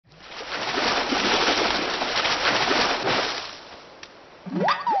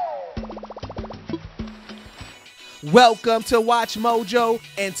Welcome to Watch Mojo,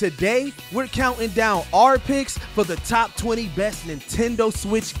 and today we're counting down our picks for the top 20 best Nintendo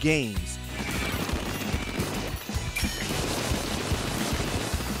Switch games.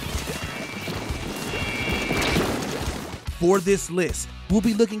 For this list, we'll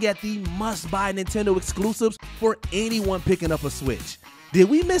be looking at the must-buy Nintendo exclusives for anyone picking up a Switch. Did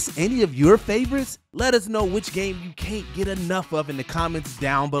we miss any of your favorites? Let us know which game you can't get enough of in the comments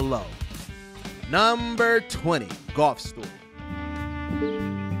down below. Number 20, Golf Story.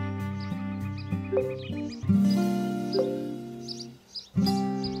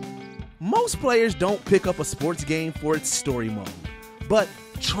 Most players don't pick up a sports game for its story mode, but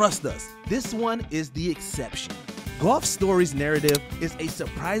trust us, this one is the exception. Golf Story's narrative is a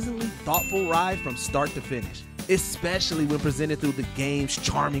surprisingly thoughtful ride from start to finish, especially when presented through the game's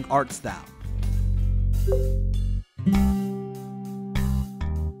charming art style.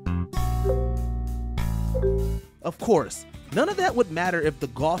 Of course, none of that would matter if the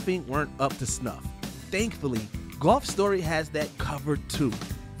golfing weren't up to snuff. Thankfully, Golf Story has that covered too.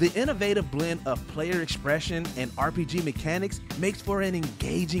 The innovative blend of player expression and RPG mechanics makes for an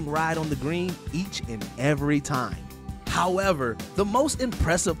engaging ride on the green each and every time. However, the most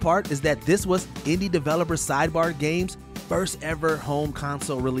impressive part is that this was indie developer Sidebar Games' first ever home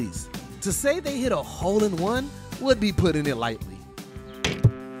console release. To say they hit a hole-in-one would be putting it lightly.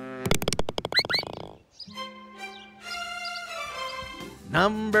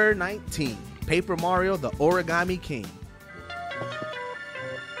 Number 19, Paper Mario: The Origami King.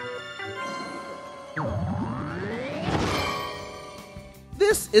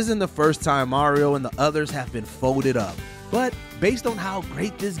 This isn't the first time Mario and the others have been folded up, but based on how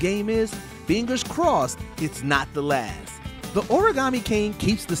great this game is, fingers crossed it's not the last. The Origami King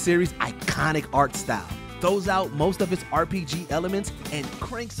keeps the series' iconic art style, throws out most of its RPG elements, and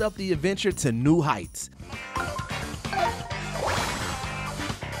cranks up the adventure to new heights.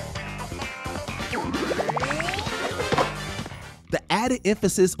 The added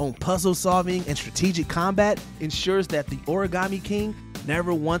emphasis on puzzle solving and strategic combat ensures that the Origami King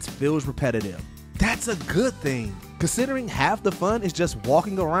never once feels repetitive. That's a good thing, considering half the fun is just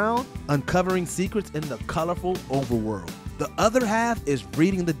walking around, uncovering secrets in the colorful overworld. The other half is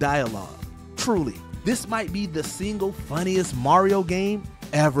reading the dialogue. Truly, this might be the single funniest Mario game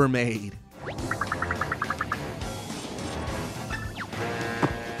ever made.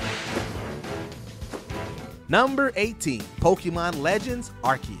 Number 18, Pokemon Legends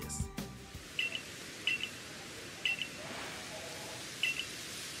Arceus.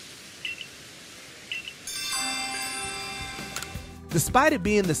 Despite it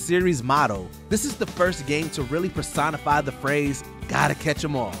being the series' motto, this is the first game to really personify the phrase, "gotta catch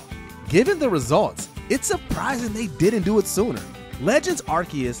 'em all." Given the results, it's surprising they didn't do it sooner. Legends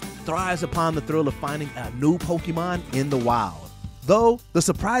Arceus thrives upon the thrill of finding a new Pokemon in the wild. Though, the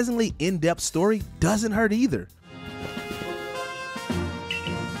surprisingly in-depth story doesn't hurt either.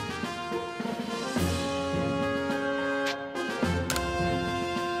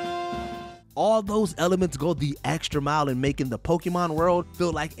 All those elements go the extra mile in making the Pokemon world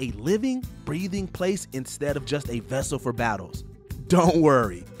feel like a living, breathing place instead of just a vessel for battles. Don't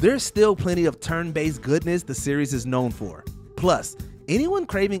worry, there's still plenty of turn-based goodness the series is known for. Plus, anyone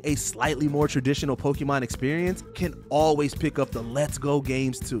craving a slightly more traditional Pokemon experience can always pick up the Let's Go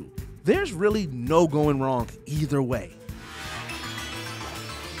games too. There's really no going wrong either way.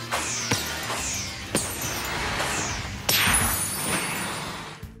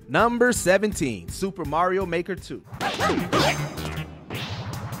 Number 17, Super Mario Maker 2.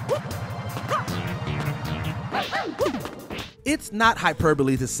 It's not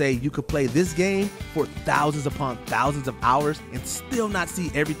hyperbole to say you could play this game for thousands upon thousands of hours and still not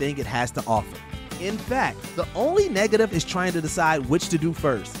see everything it has to offer. In fact, the only negative is trying to decide which to do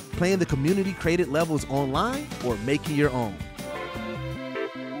first, playing the community-created levels online or making your own.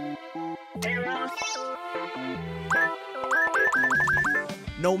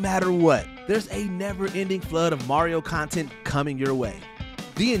 No matter what, there's a never-ending flood of Mario content coming your way.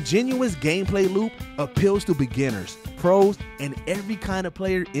 The ingenious gameplay loop appeals to beginners, pros, and every kind of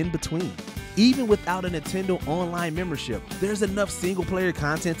player in between. Even without a Nintendo Online membership, there's enough single-player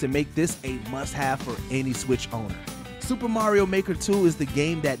content to make this a must-have for any Switch owner. Super Mario Maker 2 is the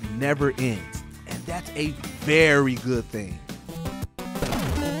game that never ends, and that's a very good thing.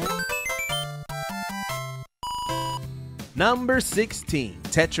 Number 16,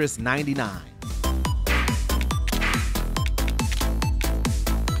 Tetris 99.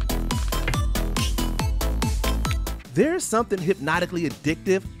 There's something hypnotically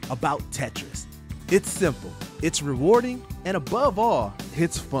addictive about Tetris. It's simple, it's rewarding, and above all,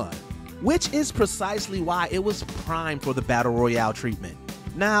 it's fun. which is precisely why it was primed for the Battle Royale treatment.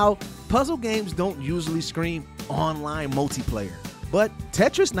 Now, puzzle games don't usually scream online multiplayer, but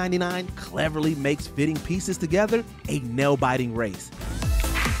Tetris 99 cleverly makes fitting pieces together a nail-biting race.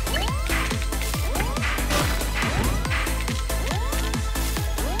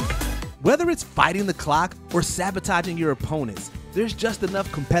 Whether it's fighting the clock or sabotaging your opponents, there's just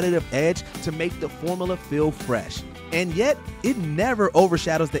enough competitive edge to make the formula feel fresh. And yet, it never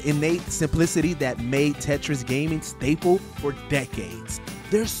overshadows the innate simplicity that made Tetris gaming staple for decades.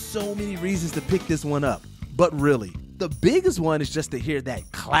 There's so many reasons to pick this one up, but really, the biggest one is just to hear that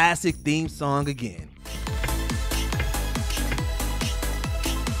classic theme song again.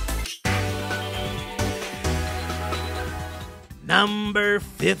 Number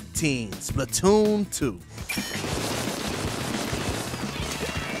 15, Splatoon 2.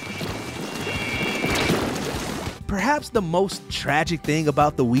 Perhaps the most tragic thing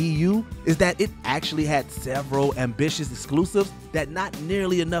about the Wii U is that it actually had several ambitious exclusives that not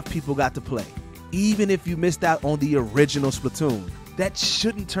nearly enough people got to play. Even if you missed out on the original Splatoon, that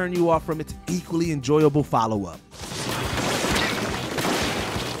shouldn't turn you off from its equally enjoyable follow-up.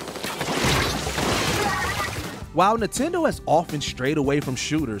 While Nintendo has often strayed away from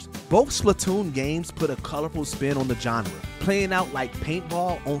shooters, both Splatoon games put a colorful spin on the genre, playing out like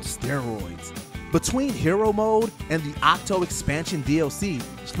paintball on steroids. Between Hero Mode and the Octo Expansion DLC,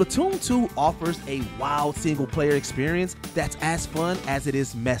 Splatoon 2 offers a wild single-player experience that's as fun as it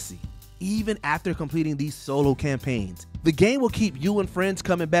is messy. Even after completing these solo campaigns, the game will keep you and friends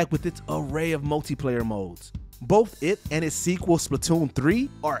coming back with its array of multiplayer modes. Both it and its sequel Splatoon 3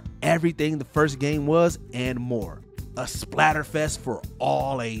 are everything the first game was and more. A splatterfest for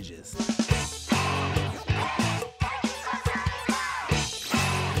all ages.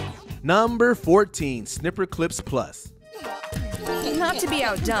 Number 14, Snipper Clips Plus. Not to be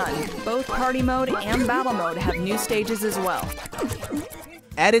outdone, both Party Mode and Battle Mode have new stages as well.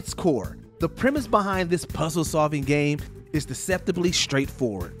 At its core, the premise behind this puzzle-solving game is deceptively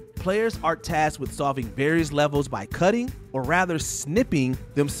straightforward. Players are tasked with solving various levels by cutting, or rather snipping,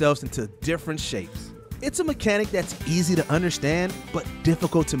 themselves into different shapes. It's a mechanic that's easy to understand, but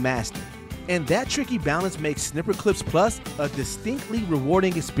difficult to master. And that tricky balance makes Snipper Clips Plus a distinctly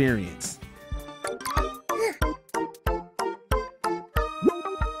rewarding experience.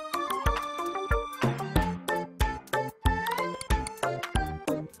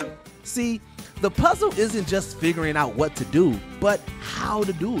 See, the puzzle isn't just figuring out what to do, but how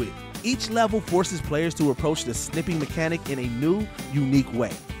to do it. Each level forces players to approach the snipping mechanic in a new, unique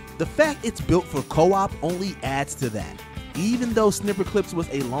way. The fact it's built for co-op only adds to that. Even though Snipper Clips was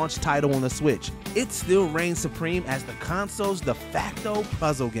a launch title on the Switch, it still reigns supreme as the console's de facto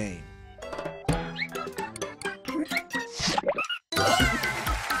puzzle game.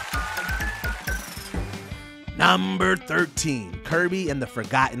 Number 13, Kirby and the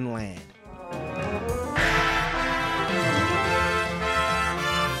Forgotten Land.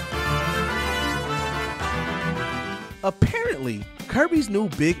 Apparently, Kirby's new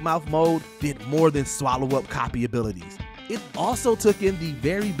Big Mouth mode did more than swallow up copy abilities. It also took in the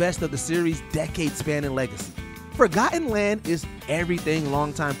very best of the series' decade-spanning legacy. Forgotten Land is everything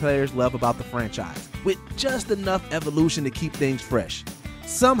longtime players love about the franchise, with just enough evolution to keep things fresh.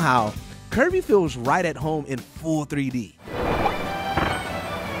 Somehow, Kirby feels right at home in full 3D.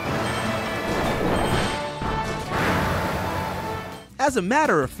 As a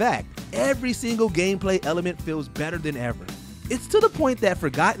matter of fact, every single gameplay element feels better than ever. It's to the point that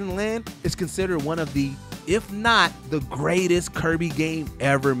Forgotten Land is considered one of the, if not the greatest Kirby game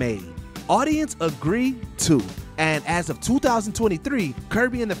ever made. Audience agree too. And as of 2023,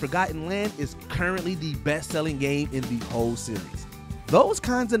 Kirby and the Forgotten Land is currently the best-selling game in the whole series. Those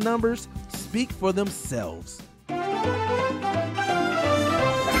kinds of numbers speak for themselves.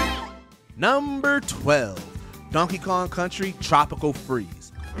 Number 12, Donkey Kong Country Tropical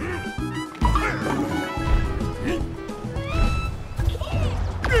Freeze.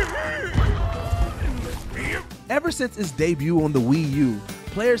 Ever since its debut on the Wii U,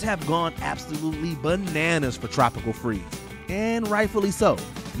 players have gone absolutely bananas for Tropical Freeze, and rightfully so.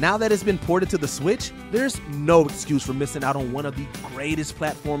 Now that it's been ported to the Switch, there's no excuse for missing out on one of the greatest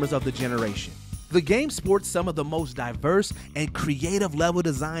platformers of the generation. The game sports some of the most diverse and creative level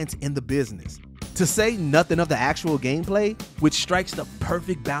designs in the business. To say nothing of the actual gameplay, which strikes the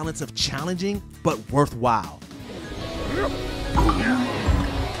perfect balance of challenging but worthwhile.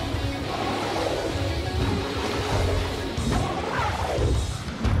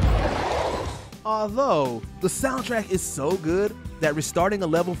 Although, the soundtrack is so good that restarting a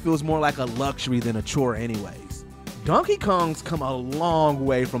level feels more like a luxury than a chore anyways. Donkey Kong's come a long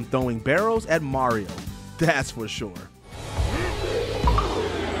way from throwing barrels at Mario, that's for sure.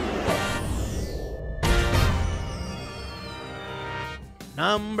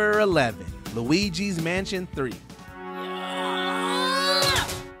 Number 11, Luigi's Mansion 3.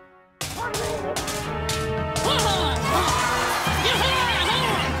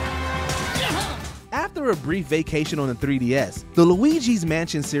 After a brief vacation on the 3DS, the Luigi's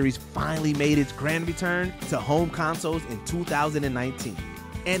Mansion series finally made its grand return to home consoles in 2019.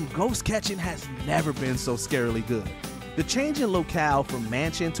 And ghost catching has never been so scarily good. The change in locale from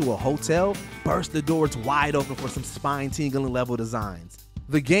mansion to a hotel burst the doors wide open for some spine-tingling level designs.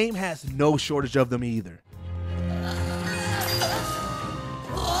 The game has no shortage of them either.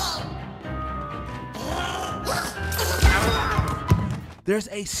 There's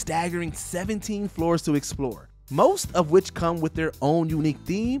a staggering 17 floors to explore, most of which come with their own unique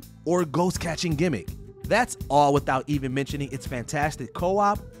theme or ghost-catching gimmick. That's all without even mentioning its fantastic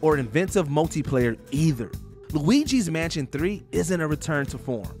co-op or inventive multiplayer either. Luigi's Mansion 3 isn't a return to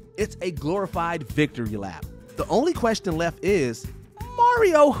form. It's a glorified victory lap. The only question left is,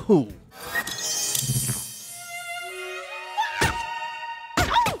 Mario who?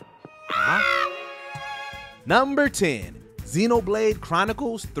 Number 10. Xenoblade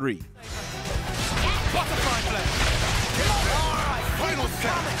Chronicles 3.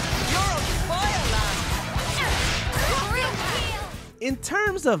 In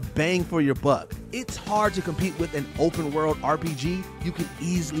terms of bang for your buck, it's hard to compete with an open world RPG you can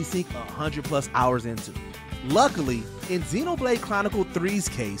easily sink 100+ hours into. Luckily, in Xenoblade Chronicles 3's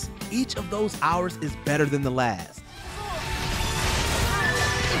case, each of those hours is better than the last.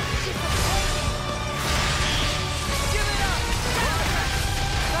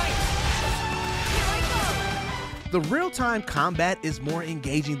 The real-time combat is more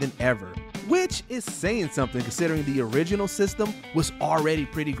engaging than ever, which is saying something considering the original system was already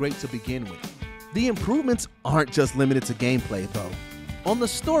pretty great to begin with. The improvements aren't just limited to gameplay though. On the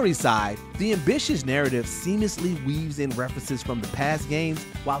story side, the ambitious narrative seamlessly weaves in references from the past games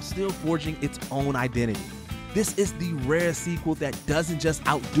while still forging its own identity. This is the rare sequel that doesn't just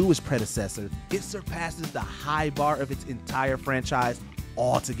outdo its predecessor, it surpasses the high bar of its entire franchise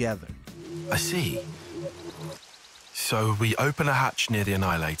altogether. I see. So we open a hatch near the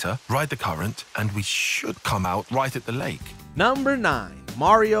Annihilator, ride the current, and we should come out right at the lake. Number 9,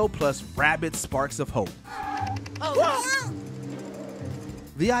 Mario plus Rabbids Sparks of Hope. Oh.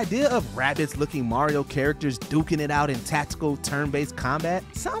 The idea of Rabbids-looking Mario characters duking it out in tactical turn-based combat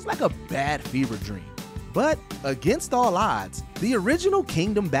sounds like a bad fever dream. But against all odds, the original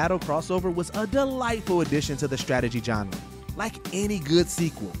Kingdom Battle crossover was a delightful addition to the strategy genre. Like any good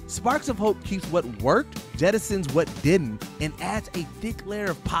sequel, Sparks of Hope keeps what worked, jettisons what didn't, and adds a thick layer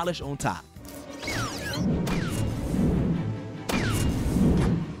of polish on top.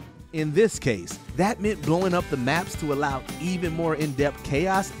 In this case, that meant blowing up the maps to allow even more in-depth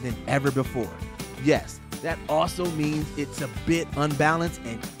chaos than ever before. Yes, that also means it's a bit unbalanced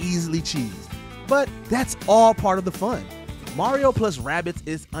and easily cheesed. But that's all part of the fun. Mario plus Rabbids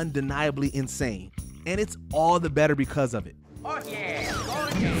is undeniably insane, and it's all the better because of it. Oh yeah! Oh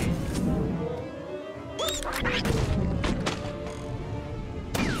yeah!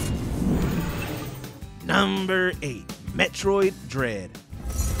 Number 8, Metroid Dread.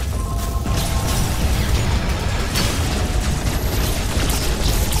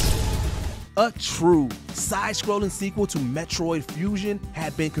 A true side-scrolling sequel to Metroid Fusion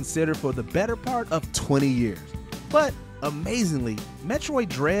had been considered for the better part of 20 years. But amazingly, Metroid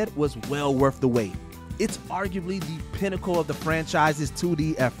Dread was well worth the wait. It's arguably the pinnacle of the franchise's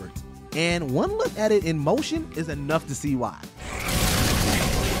 2D efforts, and one look at it in motion is enough to see why.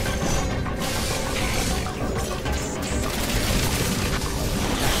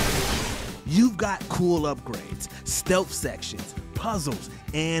 You've got cool upgrades, stealth sections, puzzles,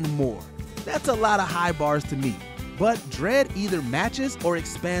 and more. That's a lot of high bars to meet, but Dread either matches or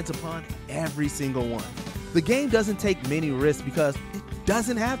expands upon every single one. The game doesn't take many risks because it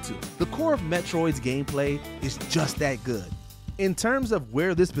doesn't have to. The core of Metroid's gameplay is just that good. In terms of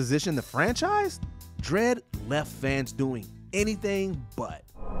where this positioned the franchise, Dread left fans doing anything but.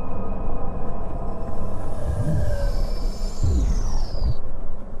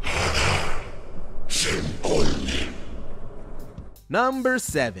 Number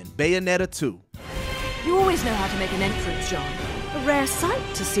 7, Bayonetta 2. You always know how to make an entrance, John. A rare sight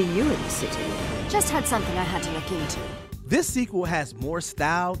to see you in the city. Just had something I had to look into. This sequel has more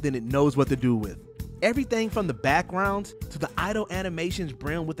style than it knows what to do with. Everything from the backgrounds to the idle animations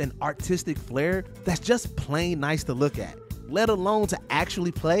brim with an artistic flair that's just plain nice to look at. let alone to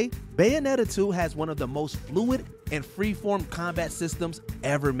actually play, Bayonetta 2 has one of the most fluid and freeform combat systems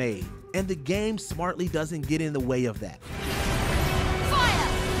ever made, and the game smartly doesn't get in the way of that.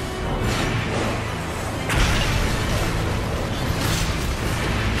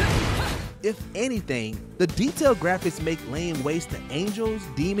 If anything, the detailed graphics make laying waste to angels,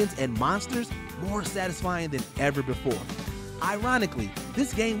 demons, and monsters more satisfying than ever before. Ironically,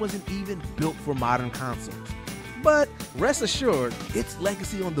 this game wasn't even built for modern consoles. But rest assured, its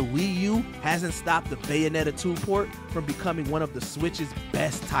legacy on the Wii U hasn't stopped the Bayonetta 2 port from becoming one of the Switch's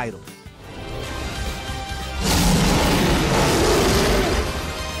best titles.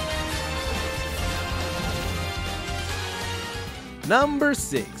 Number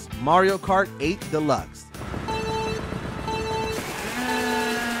 6, Mario Kart 8 Deluxe.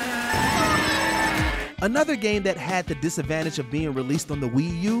 Another game that had the disadvantage of being released on the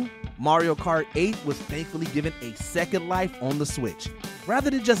Wii U, Mario Kart 8 was thankfully given a second life on the Switch.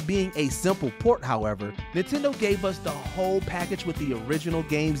 Rather than just being a simple port, however, Nintendo gave us the whole package with the original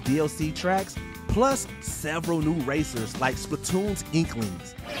game's DLC tracks, plus several new racers like Splatoon's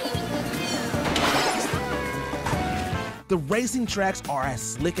Inklings. The racing tracks are as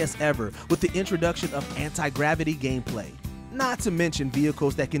slick as ever with the introduction of anti-gravity gameplay, not to mention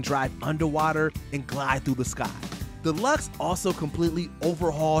vehicles that can drive underwater and glide through the sky. Deluxe also completely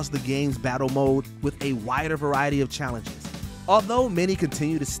overhauls the game's battle mode with a wider variety of challenges. Although many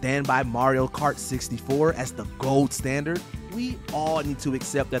continue to stand by Mario Kart 64 as the gold standard, we all need to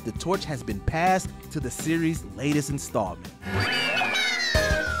accept that the torch has been passed to the series' latest installment.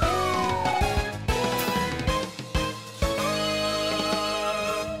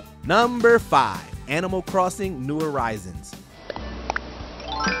 Number 5, Animal Crossing: New Horizons.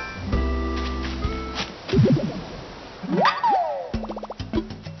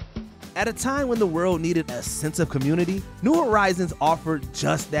 At a time when the world needed a sense of community, New Horizons offered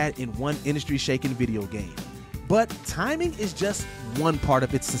just that in one industry-shaking video game. But timing is just one part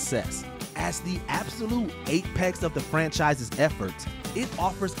of its success. As the absolute apex of the franchise's efforts, it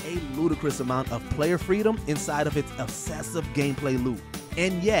offers a ludicrous amount of player freedom inside of its obsessive gameplay loop.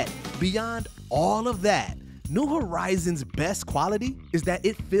 And yet, beyond all of that, New Horizons' best quality is that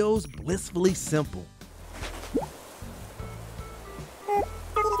it feels blissfully simple.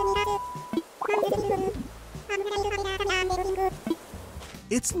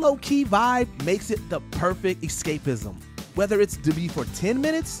 Its low-key vibe makes it the perfect escapism, whether it's to be for 10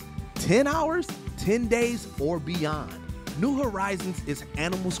 minutes, 10 hours, 10 days, or beyond. New Horizons is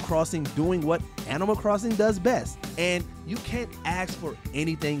Animal Crossing doing what Animal Crossing does best, and you can't ask for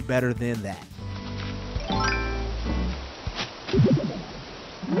anything better than that.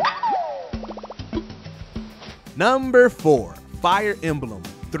 Number 4, Fire Emblem: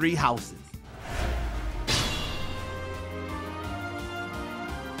 Three Houses.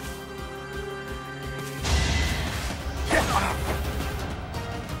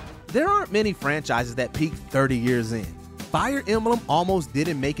 There aren't many franchises that peak 30 years in. Fire Emblem almost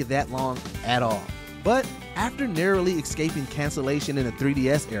didn't make it that long at all. But after narrowly escaping cancellation in the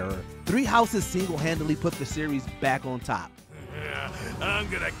 3DS era, Three Houses single-handedly put the series back on top. I'm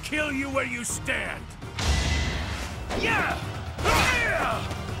gonna kill you where you stand.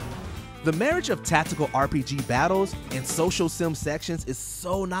 The marriage of tactical RPG battles and social sim sections is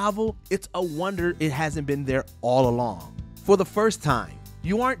so novel, it's a wonder it hasn't been there all along. For the first time,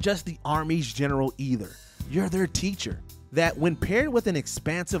 you aren't just the army's general either, you're their teacher. That, when paired with an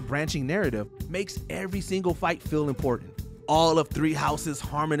expansive branching narrative, makes every single fight feel important. All of Three Houses'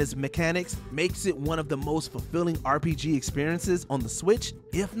 harmonious mechanics makes it one of the most fulfilling RPG experiences on the Switch,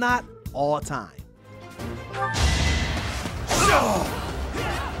 if not all time.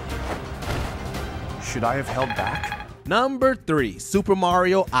 Should I have held back? Number 3, Super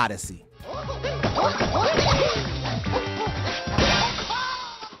Mario Odyssey.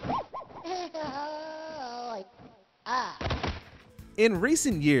 In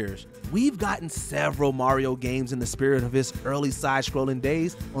recent years, we've gotten several Mario games in the spirit of his early side-scrolling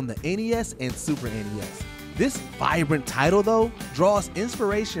days on the NES and Super NES. This vibrant title, though, draws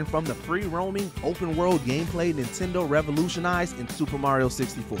inspiration from the free-roaming, open-world gameplay Nintendo revolutionized in Super Mario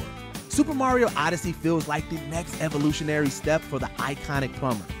 64. Super Mario Odyssey feels like the next evolutionary step for the iconic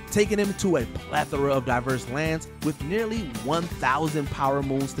plumber, taking him to a plethora of diverse lands with nearly 1,000 power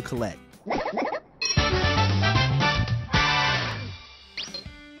moons to collect.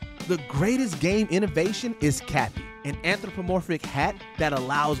 The greatest game innovation is Cappy, an anthropomorphic hat that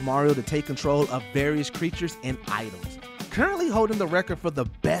allows Mario to take control of various creatures and items. Currently holding the record for the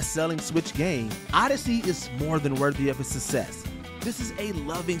best-selling Switch game, Odyssey is more than worthy of its success. This is a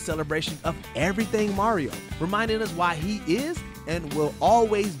loving celebration of everything Mario, reminding us why he is and will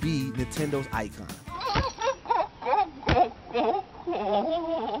always be Nintendo's icon.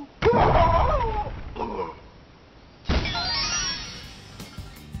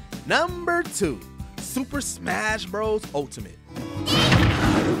 Number 2, Super Smash Bros. Ultimate.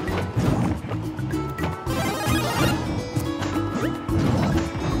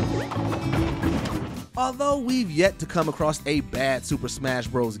 Although we've yet to come across a bad Super Smash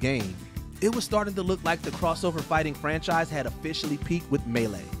Bros. Game, it was starting to look like the crossover fighting franchise had officially peaked with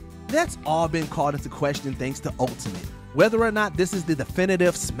Melee. That's all been called into question thanks to Ultimate. Whether or not this is the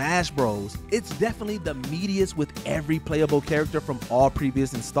definitive Smash Bros, it's definitely the meatiest with every playable character from all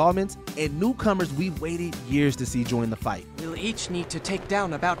previous installments and newcomers we've waited years to see join the fight. We'll each need to take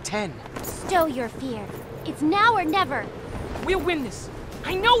down about 10. Stow your fear. It's now or never. We'll win this.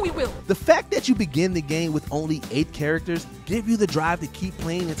 I know we will! The fact that you begin the game with only 8 characters give you the drive to keep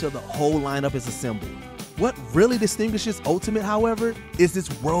playing until the whole lineup is assembled. What really distinguishes Ultimate, however, is its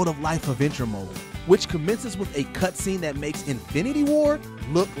World of Life adventure mode, which commences with a cutscene that makes Infinity War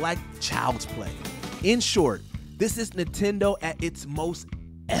look like child's play. In short, this is Nintendo at its most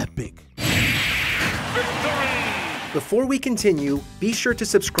epic. Before we continue, be sure to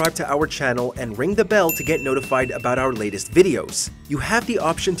subscribe to our channel and ring the bell to get notified about our latest videos. You have the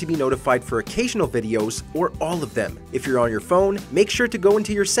option to be notified for occasional videos or all of them. If you're on your phone, make sure to go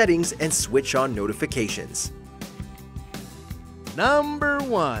into your settings and switch on notifications. Number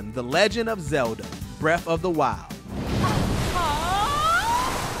 1, The Legend of Zelda, Breath of the Wild.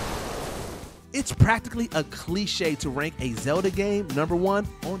 It's practically a cliche to rank a Zelda game number 1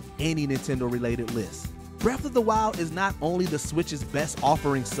 on any Nintendo-related list. Breath of the Wild is not only the Switch's best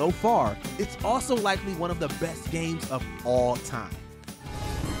offering so far, it's also likely one of the best games of all time.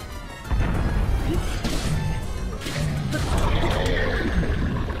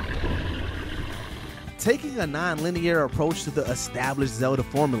 Taking a non-linear approach to the established Zelda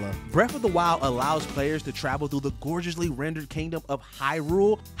formula, Breath of the Wild allows players to travel through the gorgeously rendered kingdom of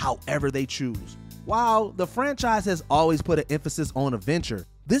Hyrule however they choose. While the franchise has always put an emphasis on adventure,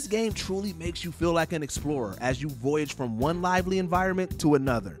 this game truly makes you feel like an explorer as you voyage from one lively environment to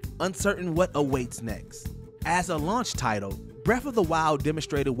another, uncertain what awaits next. As a launch title, Breath of the Wild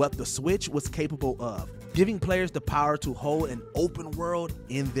demonstrated what the Switch was capable of, giving players the power to hold an open world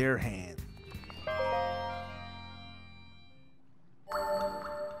in their hand.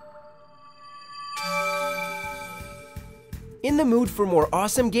 In the mood for more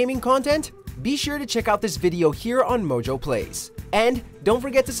awesome gaming content? Be sure to check out this video here on Mojo Plays. And don't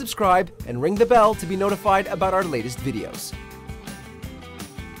forget to subscribe and ring the bell to be notified about our latest videos.